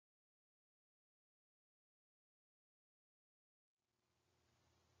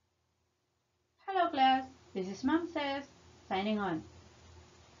class, this is Ma'am Says, signing on.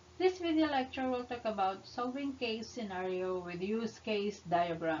 This video lecture will talk about solving case scenario with use case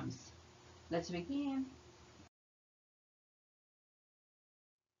diagrams. Let's begin.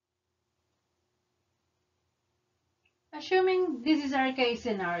 Assuming this is our case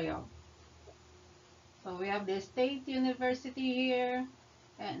scenario. So we have the state university here,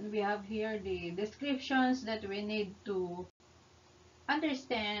 and we have here the descriptions that we need to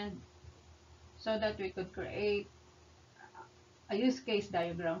understand so that we could create a use case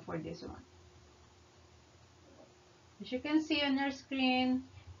diagram for this one. As you can see on your screen,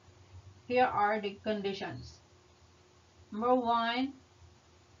 here are the conditions. Number 1,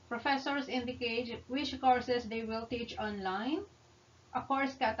 professors indicate which courses they will teach online. A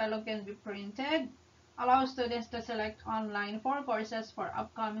course catalog can be printed. Allow students to select online 4 courses for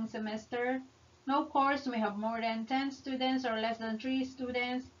upcoming semester. No course may have more than 10 students or less than 3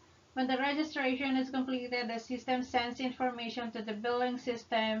 students. When the registration is completed, the system sends information to the billing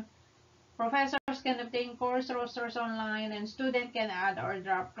system. Professors can obtain course rosters online, and students can add or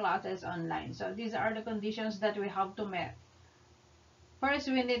drop classes online. So these are the conditions that we have to meet. First,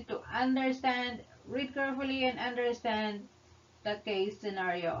 we need to understand, read carefully and understand the case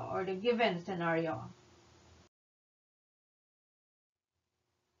scenario or the given scenario.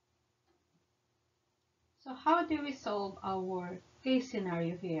 So how do we solve our case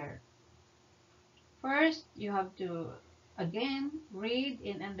scenario here? First, you have to, again, read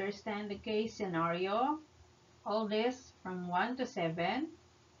and understand the case scenario. All this from 1 to 7.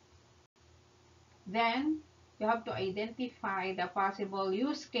 Then, you have to identify the possible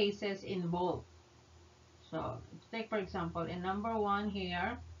use cases involved. So, take for example, in number 1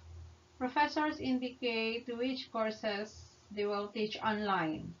 here, professors indicate which courses they will teach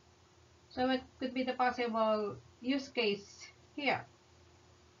online. So, it could be the possible use case here.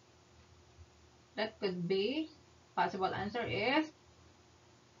 That could be, possible answer is,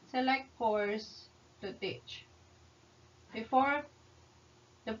 select course to teach. Before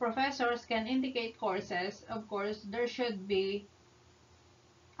the professors can indicate courses, of course, there should be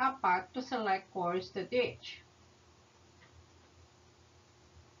a path to select course to teach.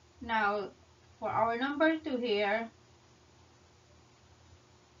 Now, for our number 2 here,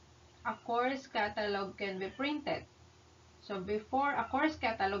 a course catalog can be printed. So before a course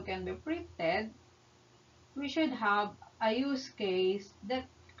catalog can be printed, we should have a use case that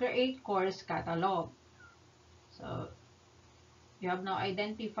create course catalog. So you have now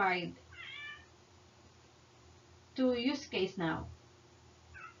identified 2 use case now.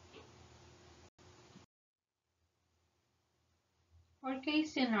 For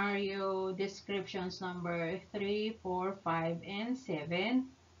case scenario descriptions number 3, 4, 5, and 7,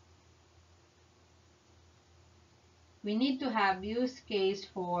 we need to have use case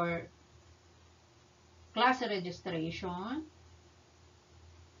for class registration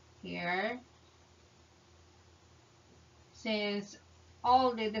here, since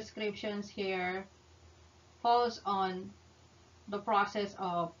all the descriptions here falls on the process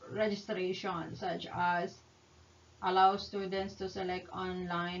of registration, such as allow students to select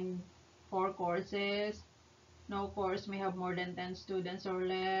online 4 courses. No course may have more than 10 students or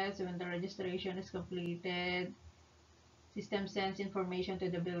less. When the registration is completed, system sends information to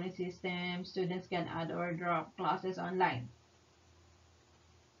the billing system. Students can add or drop classes online.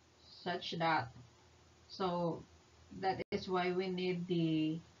 Such that. So that is why we need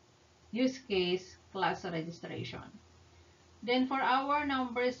the use case class registration. Then for our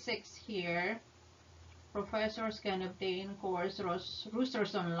number 6 here, professors can obtain course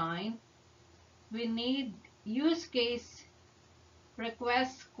rosters online. We need use case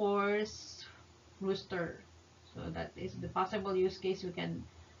request course roster. So that is the possible use case we can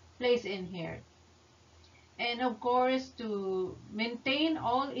place in here. And of course, to maintain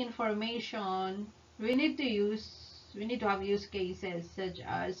all information, we need to have use cases such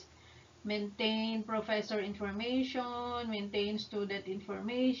as maintain professor information, maintain student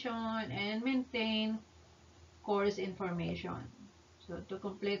information, and maintain course information. So to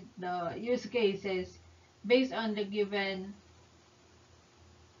complete the use cases based on the given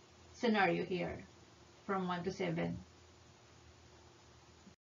scenario here from 1 to 7.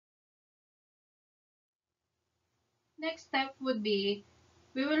 Next step would be,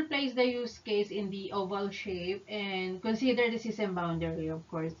 we will place the use case in the oval shape and consider the system boundary, of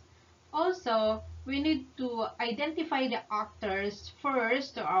course. Also, we need to identify the actors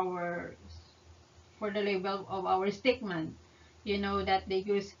first for the label of our statement. You know that the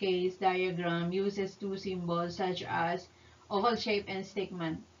use case diagram uses 2 symbols such as oval shape and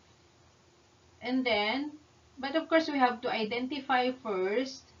statement. And then, but of course we have to identify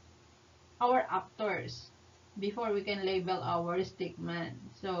first our actors before we can label our stickman.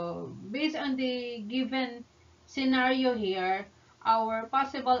 So based on the given scenario here, our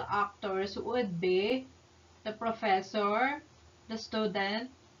possible actors would be the professor, the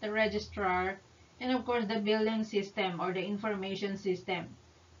student, the registrar, and of course the billing system or the information system.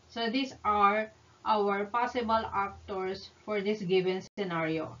 So these are our possible actors for this given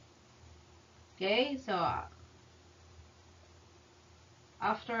scenario. Okay, so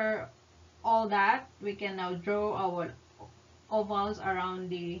after all that, we can now draw our ovals around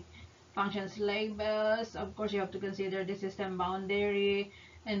the functions labels. Of course, you have to consider the system boundary,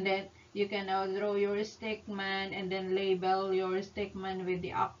 and then you can now draw your stickman and then label your stickman with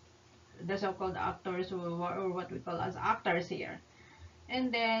the so-called actors, or what we call as actors here.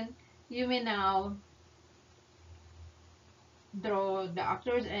 And then you may now draw the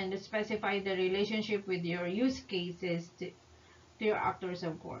actors and specify the relationship with your use cases to your actors,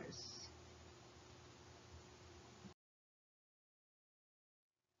 of course.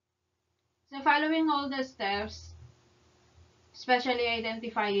 So following all the steps, especially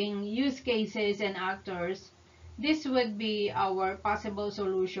identifying use cases and actors, this would be our possible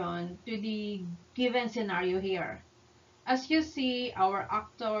solution to the given scenario here. As you see, our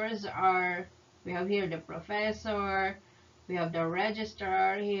actors are, we have here the professor, we have the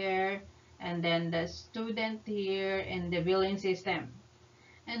registrar here, and then the student here, and the billing system.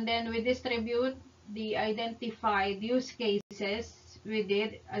 And then we distribute the identified use cases we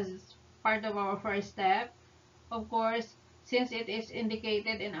did as part of our first step. Of course, since it is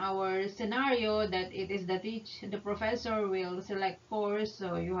indicated in our scenario that it is the professor will select course,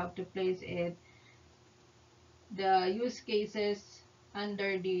 so you have to place it, the use cases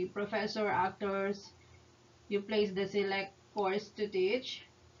under the professor actors, you place the select course to teach,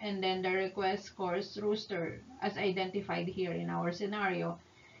 and then the request course roster as identified here in our scenario.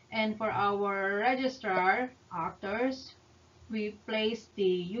 And for our registrar actors, we place the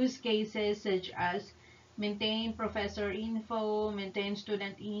use cases such as maintain professor info, maintain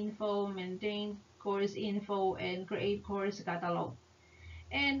student info, maintain course info, and create course catalog.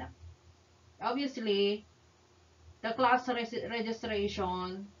 And obviously, the class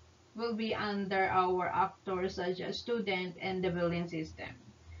registration will be under our actors such as student and the billing system.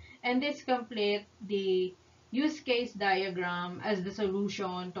 And this complete the use case diagram as the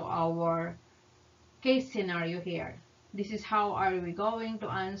solution to our case scenario here. This is how are we going to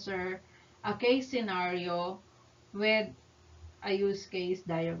answer a case scenario with a use case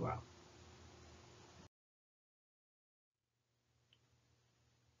diagram.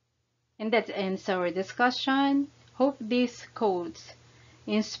 And that ends our discussion. Hope these codes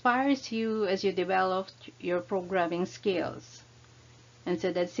inspires you as you develop your programming skills. And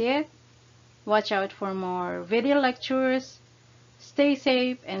so that's it. Watch out for more video lectures. Stay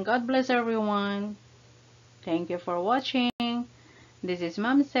safe and God bless everyone. Thank you for watching. This is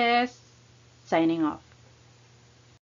Mom Says, signing off.